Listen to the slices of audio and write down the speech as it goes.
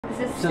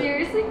is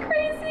seriously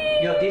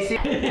crazy. Yo, this is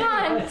 1,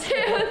 2,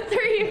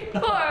 3,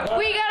 4.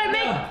 We gotta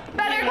make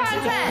better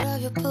content.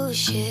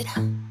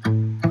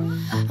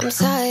 I'm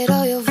tired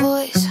of your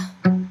voice.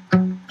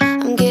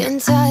 I'm getting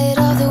tired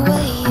of the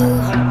way you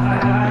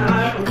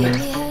give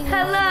me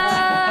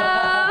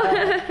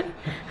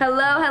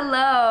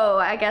Hello.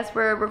 I guess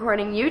we're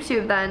recording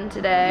YouTube then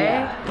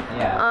today.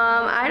 Yeah.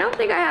 I don't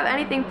think I have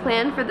anything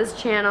planned for this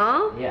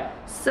channel. Yeah.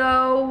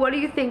 So what are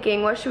you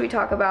thinking? What should we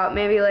talk about?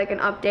 Maybe like an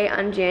update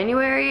on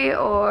January,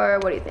 or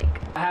what do you think?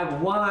 I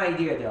have one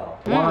idea though.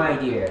 One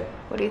idea.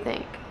 What do you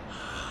think?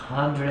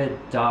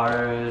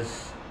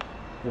 $100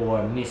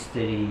 for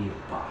mystery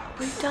box.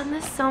 We've done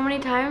this so many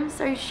times.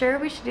 Are you sure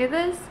we should do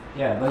this?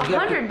 Yeah, but you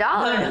 $100,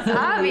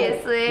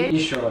 obviously. You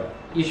sure?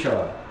 You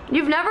sure?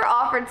 You've never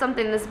offered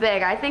something this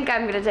big. I think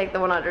I'm gonna take the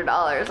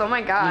 $100. Oh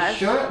my gosh.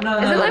 You sure? No,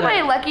 Is it like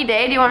my lucky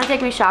day? Do you want to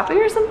take me shopping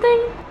or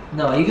something?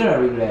 No, you're gonna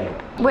regret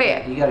it.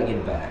 Wait. You gotta get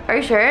it back. Are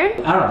you sure? I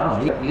don't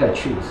know. You gotta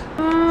choose.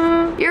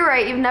 You're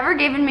right. You've never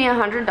given me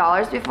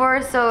 $100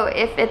 before, so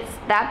if it's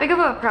that big of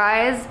a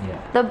prize,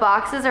 the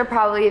boxes are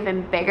probably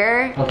even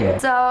bigger. Okay.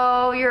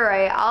 So you're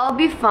right. I'll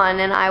be fun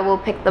and I will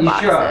pick the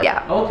boxes. Sure?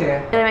 Yeah.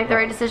 Okay. Did I make the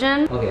right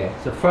decision? Okay.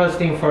 So first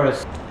thing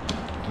first.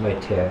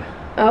 Wait here.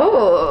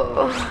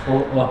 Oh.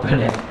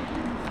 Open it.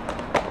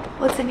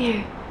 What's in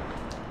here?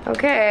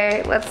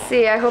 Okay, let's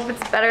see. I hope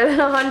it's better than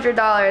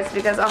 $100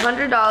 because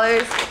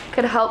 $100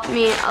 could help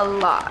me a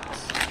lot.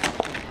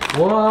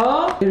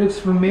 Whoa! It looks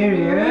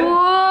familiar.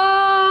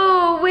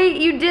 Whoa! Wait,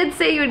 you did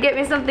say you would get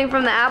me something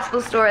from the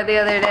Apple store the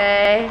other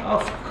day.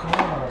 Of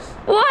course.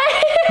 What?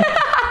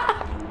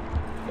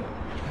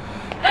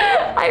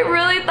 I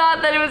really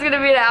thought that it was gonna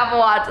be an Apple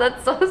Watch.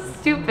 That's so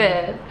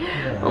stupid.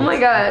 Yeah, Oh my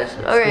gosh.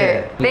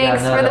 Okay,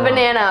 thanks for the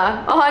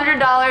banana.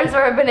 $100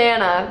 for a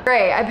banana.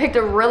 Great, I picked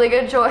a really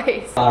good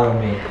choice. Follow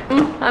me.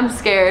 I'm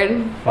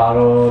scared.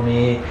 Follow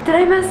me. Did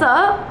I mess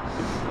up?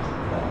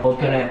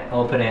 Open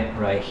it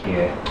right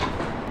here.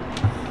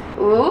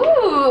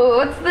 Ooh,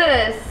 what's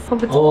this?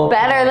 Hope it's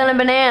better than a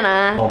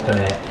banana. Open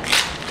it.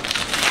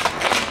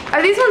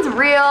 Are these ones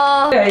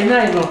real? Yeah, it's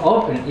not even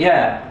open.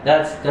 Yeah,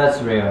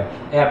 that's real.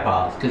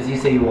 AirPods, because you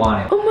say you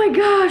want it. Oh my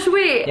gosh,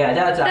 wait. Yeah,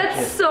 that's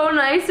actually. That's so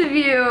nice of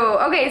you.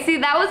 Okay, see,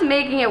 that was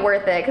making it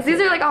worth it, because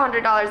these are like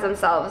 $100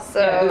 themselves,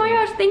 so. Yeah. Oh my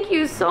gosh, thank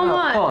you so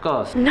much. Of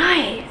course.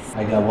 Nice.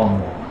 I got one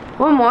more.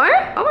 One more?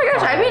 Oh my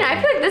gosh, I mean,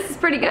 I feel like this is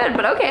pretty good,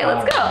 but okay,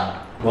 let's go.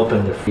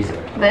 Open the freezer.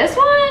 This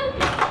one?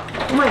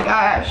 Oh my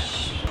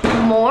gosh.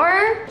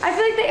 More? I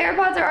feel like the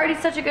AirPods are already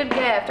such a good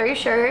gift. Are you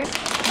sure?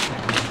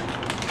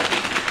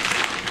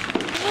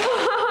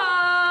 Whoa!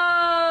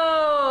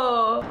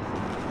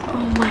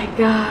 Oh my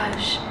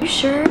gosh. You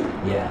sure?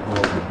 Yeah,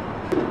 open.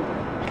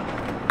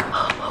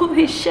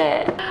 Holy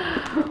shit.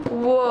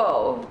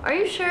 Whoa. Are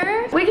you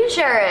sure? We can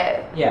share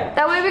it. Yeah.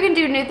 That way we can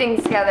do new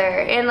things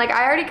together. And like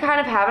I already kind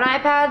of have an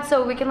iPad,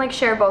 so we can like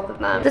share both of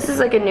them. This is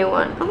like a new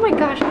one. Oh my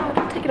gosh, no,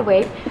 don't take it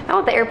away. I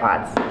want the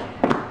AirPods.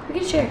 We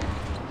can share.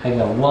 I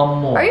got one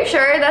more. Are you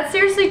sure? That's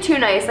seriously too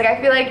nice. Like I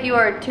feel like you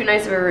are too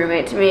nice of a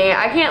roommate to me.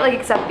 I can't like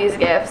accept these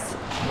gifts.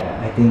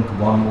 Yeah, I think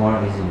one more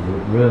is in the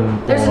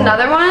room. There's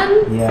another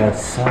one? Yeah,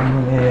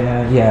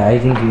 somewhere. Yeah, I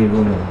think in the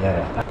room.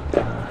 Yeah.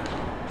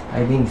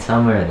 I think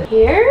somewhere there.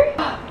 Here?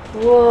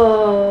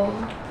 Whoa.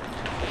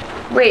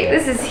 Wait,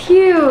 this is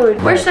huge.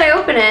 Where should I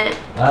open it?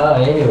 Oh,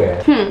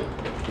 anywhere.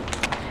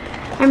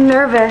 I'm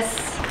nervous.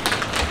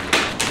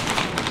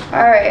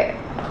 Alright.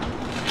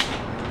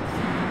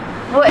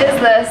 What is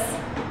this?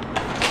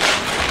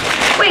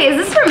 Wait, is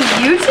this from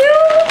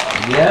YouTube?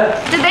 Yeah.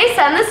 Did they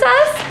send this to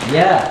us?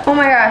 Yeah. Oh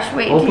my gosh,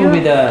 wait. Open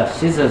with the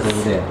scissors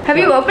over there. Have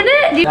you opened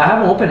it? I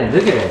haven't opened it.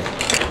 Look at it.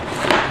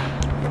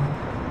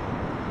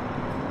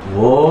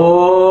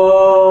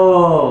 Whoa!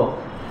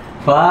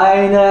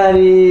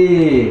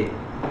 Finally!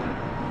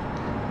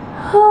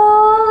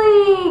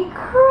 Holy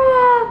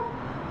crap!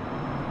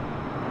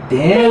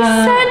 Damn!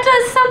 They sent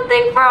us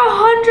something for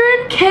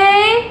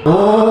 100K?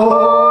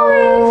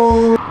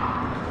 Oh!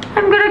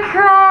 I'm gonna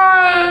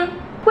cry.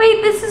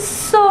 Wait, this is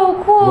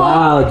so cool.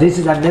 Wow, this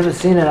is, I've never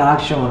seen an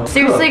action.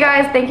 Seriously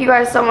guys, thank you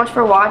guys so much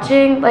for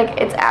watching. Like,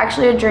 it's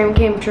actually a dream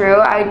came true.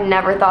 I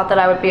never thought that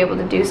I would be able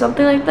to do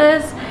something like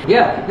this.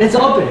 Yeah, let's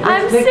open it.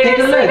 I'm Let's seriously take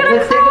a look. gonna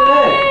Let's take a look.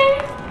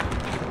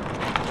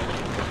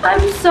 cry.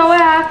 I'm so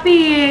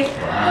happy.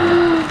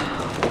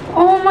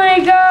 Oh my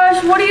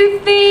gosh, what do you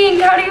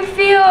think? How do you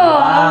feel?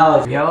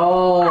 Wow,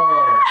 yo,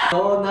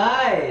 so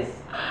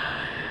nice.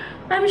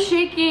 I'm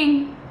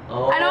shaking.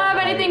 Oh I don't have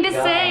anything to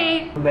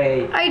say.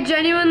 I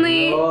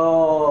genuinely...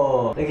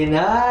 Oh, looking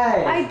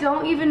nice. I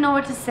don't even know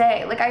what to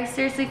say. Like, I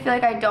seriously feel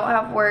like I don't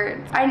have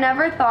words. I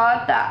never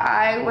thought that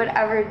I would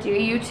ever do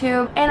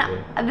YouTube.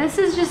 And this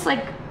is just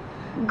like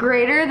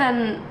greater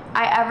than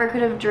I ever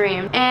could have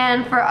dreamed.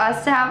 And for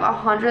us to have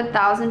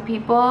 100,000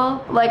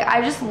 people, like,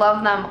 I just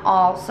love them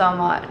all so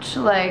much.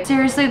 Like,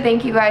 seriously,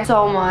 thank you guys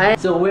so much.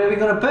 So where are we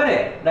gonna put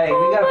it? Like,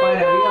 we gotta find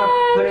it. We gonna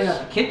put it in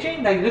the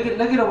kitchen? Like, look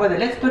it over there.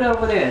 Let's put it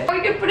over there. We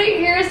could put it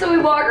here so we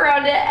walk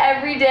around it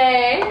every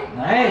day.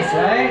 Nice,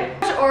 right?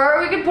 Or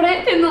we could put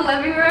it in the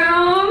living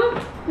room.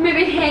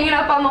 Maybe hang it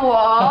up on the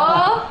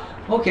wall.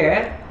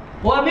 Okay.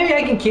 Well, maybe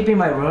I can keep in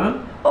my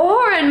room.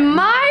 Or in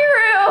my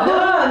room.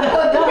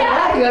 No,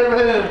 Yeah. your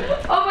room.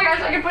 Oh my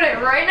gosh, I can put it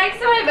right next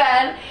to my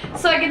bed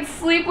so I can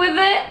sleep with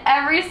it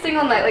every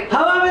single night. Like,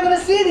 How am I gonna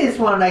see this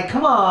one? Like,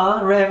 come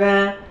on,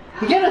 Raven.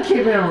 You cannot keep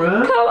it in a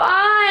room. come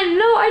on.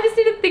 No, I just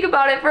need to think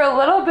about it for a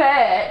little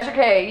bit.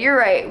 Okay, you're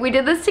right. We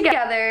did this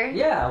together.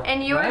 Yeah.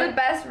 And you are the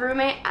best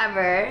roommate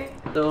ever.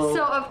 So,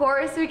 So of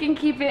course we can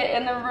keep it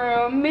in the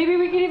room. Maybe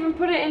we can even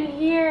put it in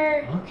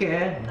here.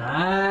 okay,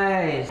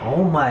 nice.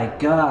 Oh my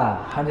God,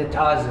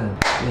 100,000.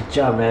 Good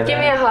job, Raven. Give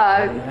me a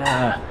hug.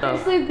 Yeah.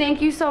 Honestly,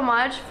 thank you so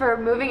much for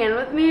moving in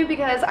with me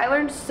because I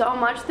learned so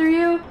much through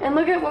you. And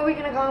look at what we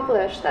can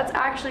accomplish. That's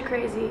actually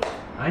crazy.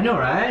 I know,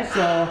 right?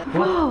 So,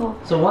 Wow.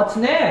 so what's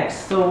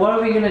next? So what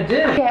are we gonna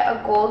do? Get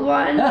a gold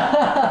one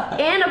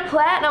and a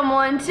platinum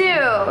one too.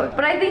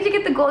 But I think to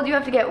get the gold you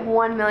have to get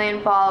 1 million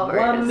followers.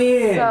 1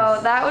 million. So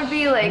that would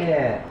be like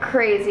Yeah.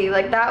 crazy.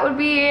 Like that would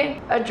be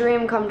a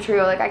dream come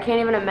true. Like I can't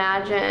even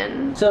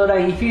imagine. So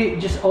like if you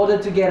just order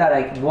to get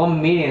like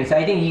 1 million, so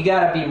I think you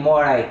gotta be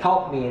more like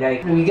help me.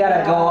 Like we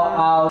gotta go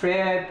out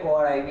trip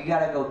or like we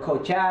gotta go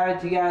Coachella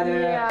together.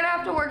 Yeah. I'm gonna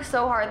have to work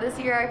so hard this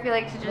year, I feel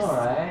like, to just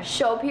Alright.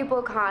 show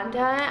people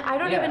content. I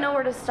don't Yeah. even know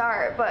where to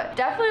start, but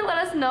definitely let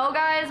us know,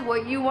 guys,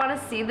 what you want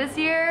to see this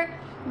year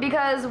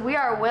because we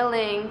are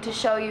willing to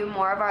show you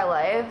more of our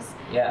lives.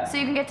 Yeah. So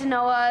you can get to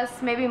know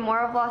us, maybe more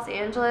of Los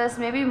Angeles,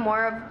 maybe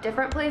more of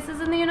different places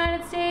in the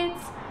United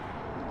States.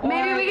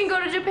 Maybe we can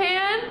go to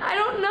Japan. I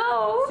don't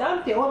know.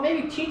 Something, or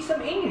maybe teach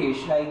some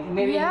English. Like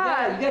maybe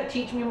Yeah. you gotta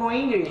teach me more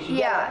English. You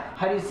Yeah. gotta,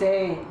 how do you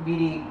say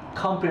really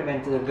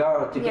compliment to the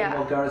girl to get Yeah.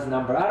 more girls'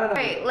 number? I don't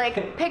know. Right,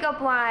 like pickup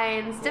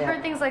lines, different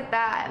Yeah. things like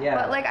that. Yeah.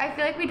 But like I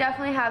feel like we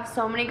definitely have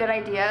so many good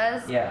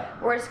ideas. Yeah.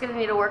 We're just gonna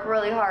need to work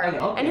really hard. Okay,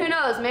 okay. And who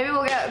knows, maybe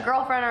we'll get a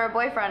girlfriend or a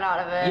boyfriend out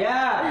of it.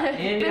 Yeah,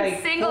 and Been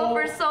like single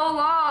for so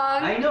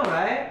long. I know,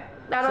 right?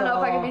 I don't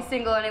know if I can So, be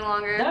single any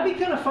longer. That'd be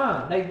kind of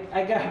fun. Like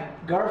I got a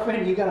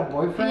girlfriend, you got a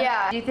boyfriend.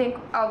 Yeah. Do you think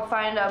I'll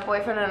find a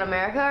boyfriend in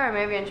America or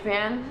maybe in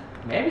Japan?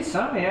 Maybe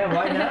some, yeah.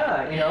 Why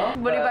not? You know.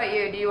 What about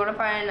you? Do you want to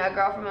find a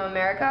girl from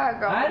America or a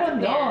girl I from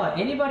don't Japan?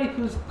 know. Anybody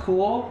who's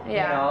cool, Yeah.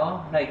 you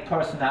know, like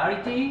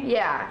personality,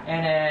 Yeah.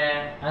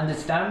 and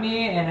understand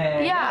me,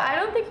 and Yeah, I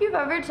don't think you've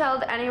ever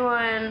told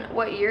anyone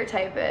what your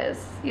type is.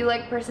 You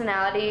like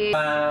personality.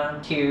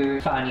 fun,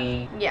 cute,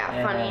 funny. Yeah,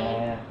 and,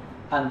 funny.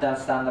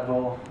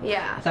 Understandable.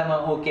 Yeah. Someone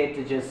okay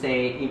to just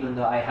say, even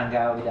though I hung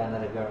out with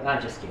another girl. Not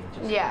just kidding.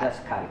 Just, Yeah. That's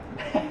kind.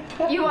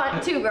 You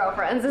want 2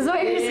 girlfriends is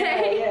what you're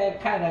saying? Yeah,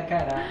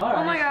 kinda.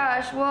 Oh my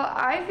gosh, well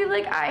I feel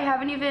like I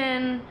haven't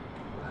even,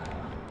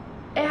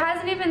 it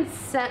hasn't even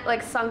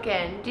sunk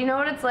in. Do you know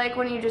what it's like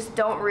when you just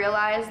don't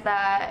realize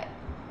that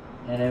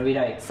And then we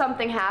like.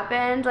 something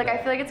happened? Like I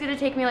feel like it's gonna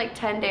take me like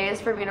 10 days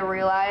for me to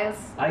realize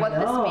what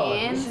this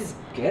means. This is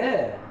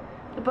good.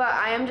 But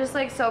I am just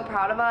like so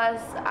proud of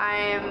us.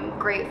 I'm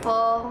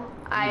grateful.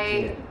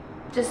 I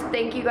just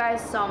thank you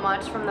guys so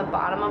much from the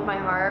bottom of my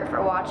heart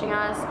for watching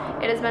us.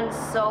 It has been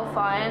so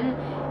fun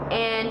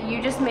and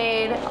you just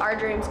made our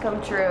dreams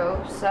come true.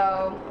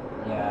 So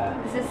Yeah.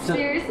 this is So-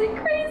 seriously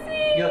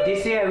crazy. Yo,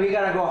 this year we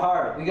gotta go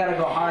hard. We gotta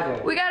go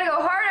harder. We gotta go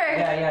harder.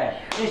 Yeah.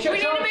 And We need to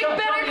make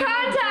better me a move.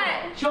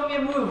 content. Show me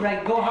a move,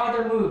 like go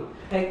harder move.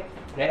 Like,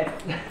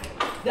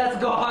 that's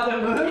go harder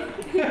move.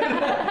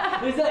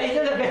 is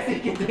that the best you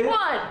can do?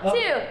 1,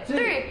 2,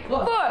 3,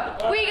 4.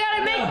 We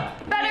gotta make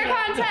better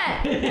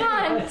content.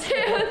 1,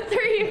 2,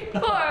 3,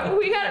 4.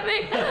 We gotta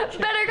make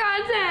better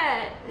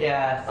content.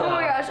 Yeah. So, Oh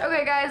my gosh.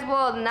 Okay, guys.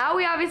 Well, now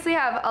we obviously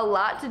have a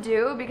lot to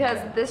do because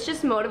this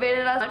just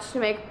motivated us much to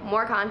make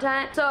more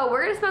content. So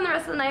we're gonna spend the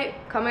rest of the night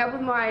coming up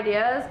with more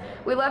ideas.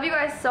 We love you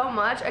guys so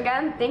much.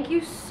 Again, thank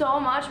you so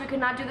much. We could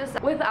not do this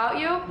without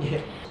you.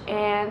 Yeah.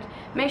 And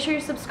make sure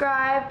you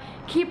subscribe,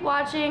 keep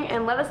watching,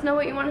 and let us know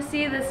what you want to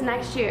see this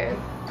next year.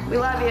 We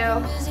love you.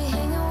 Busy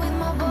hanging with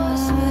my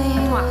boss, but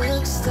you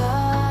look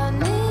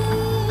stunning.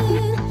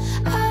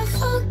 I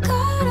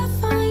forgot how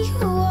fine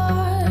you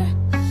are,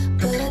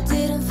 but I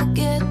didn't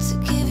forget to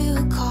give you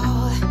a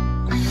call.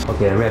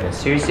 Okay, Raven.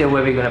 Seriously,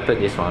 where are we gonna put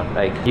this one?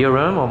 Like your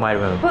room or my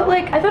room? But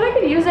like, I thought I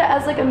could use it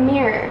as like a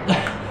mirror.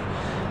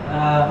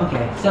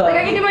 Okay. So. Like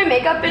I can do my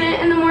makeup in it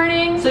in the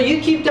morning. So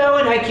you keep that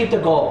one, I keep the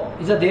goal.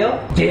 Is that deal?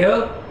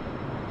 Deal.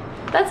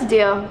 That's a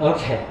deal.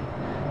 Okay.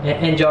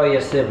 Enjoy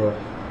your silver.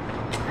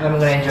 I'm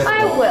gonna enjoy.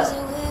 I will.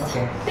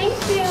 Okay. Thank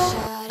you.